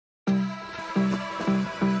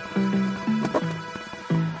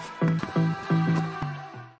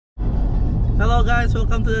Hello guys,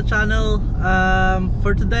 welcome to the channel.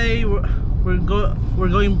 For today we're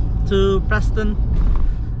going to Preston.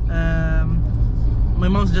 My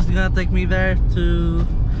mom's just gonna take me there to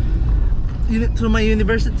my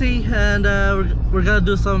university, and we're gonna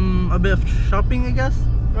do a bit of shopping, I guess.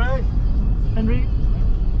 Right, Henry?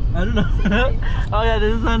 I don't know. Oh yeah,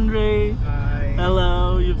 this is Henry. Hi.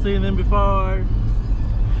 Hello, you've seen him before.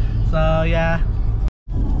 So yeah.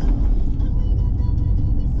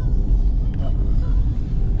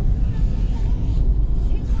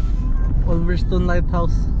 Wolverstone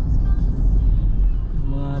Lighthouse.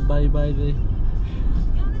 Mga bye-bye day.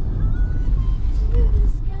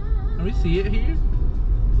 Can we see it here?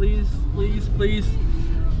 Please, please, please.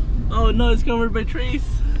 Oh no, it's covered by trees.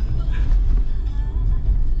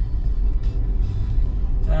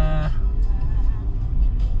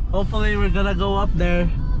 Hopefully we're gonna go up there.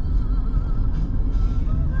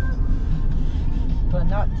 But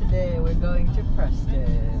not today, we're going to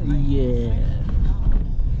Preston. Yeah.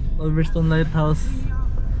 Wolverstone Lighthouse.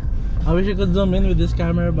 I wish I could zoom in with this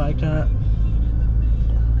camera, but I can't.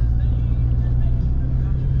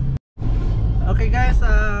 Okay guys,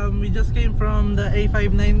 we just came from the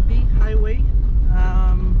A590 highway.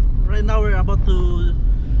 Right now we're about to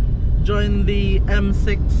join the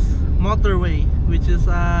M6 motorway, which is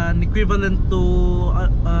an equivalent to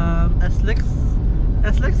SLEX.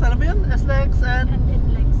 SLEX, ano ba yun? SLEX and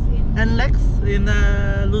NLEX in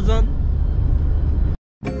Luzon.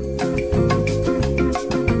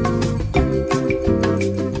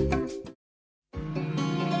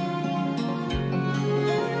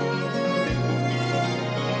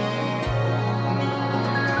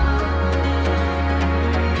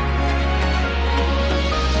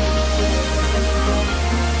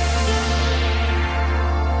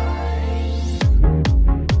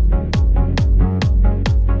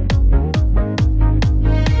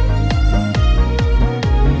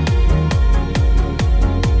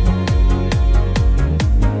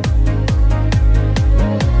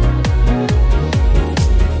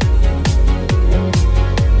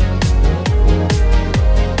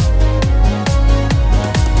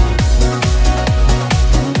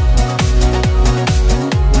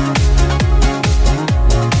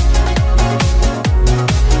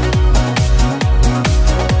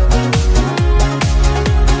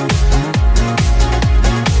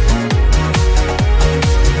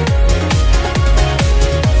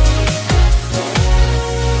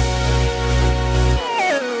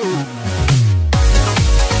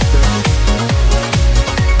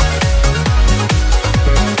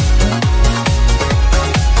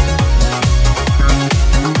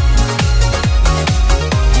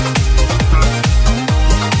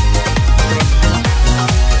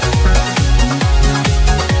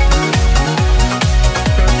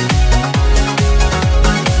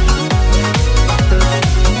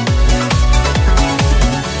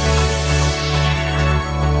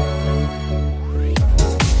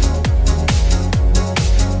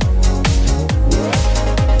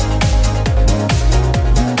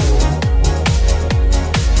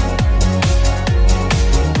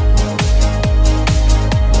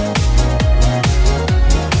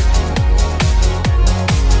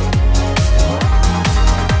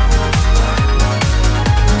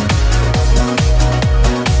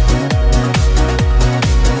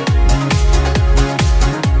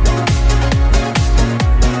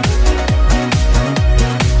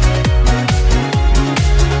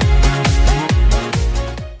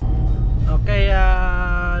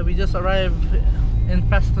 Arrive in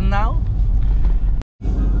Preston now.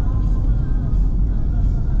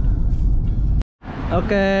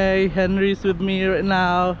 Okay, Henry's with me right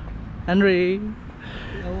now. Henry.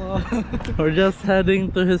 Hello. We're just heading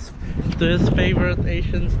to his favorite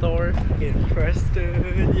Asian store In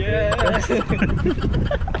Preston, yes.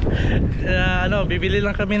 Bibili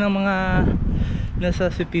lang kami ng mga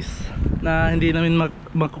necessities na hindi namin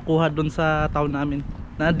makukuha doon sa town namin.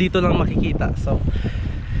 Na dito lang makikita. So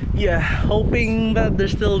yeah, hoping that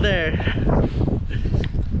they're still there.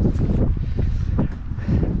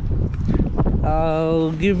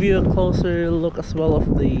 I'll give you a closer look as well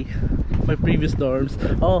of my previous dorms.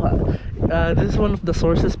 Oh, this is one of the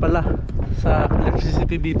sources pala sa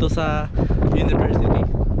electricity dito sa university.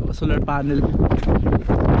 Solar panel.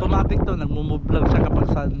 Automatic to, nagmo-move lang siya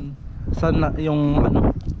kapag sun yung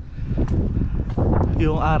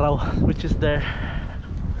yung araw, which is there.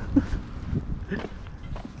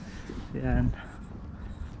 Yan.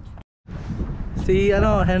 Si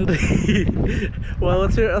Henry. Well,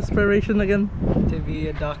 what's your aspiration again? To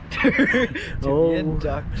be a doctor. To be a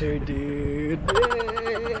doctor, dude.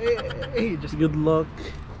 Yay! Just good luck.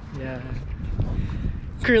 Yeah.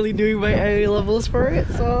 currently doing my A levels for it,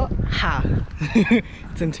 so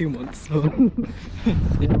it's in 2 months. So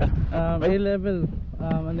Yeah. A-level,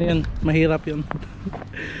 ano yun, mahirap yun.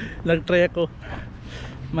 Nag-try ako,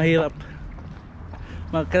 mahirap.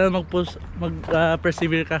 Kailangan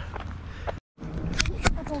mag-persevere ka.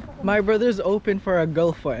 my brother's open for a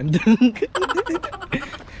girlfriend.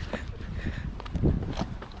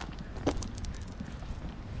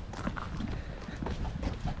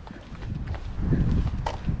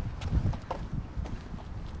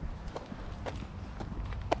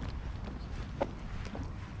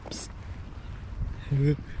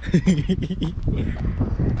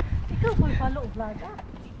 Ikaw follow vlog ah.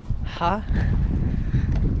 Ha?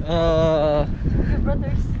 Your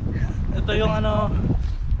brothers. Ito yung ano,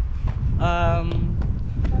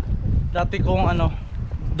 dati kong ano,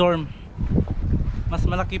 dorm. Mas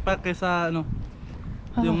malaki pa kaysa ano,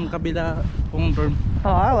 yung kabila kong dorm.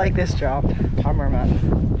 Oh, I like this job, cameraman.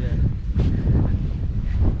 Yeah.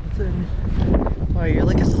 Oh, you're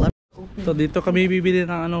like a celebrity. So dito kami bibili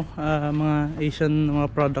ng ano, mga Asian mga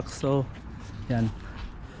products. So yan.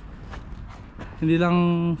 Hindi lang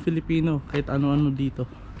Filipino, kahit ano-ano dito.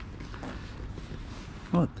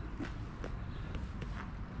 What?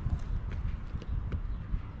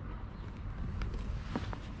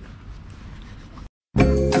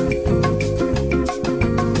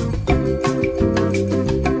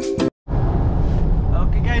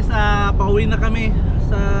 Okay guys, pauwi na kami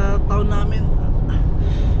sa town namin.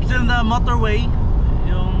 Still the motorway.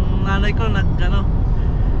 Yung nanay ko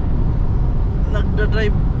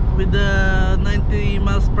nagda-drive with the 90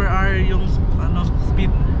 miles per hour yung ano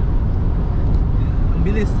speed. Ang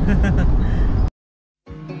bilis.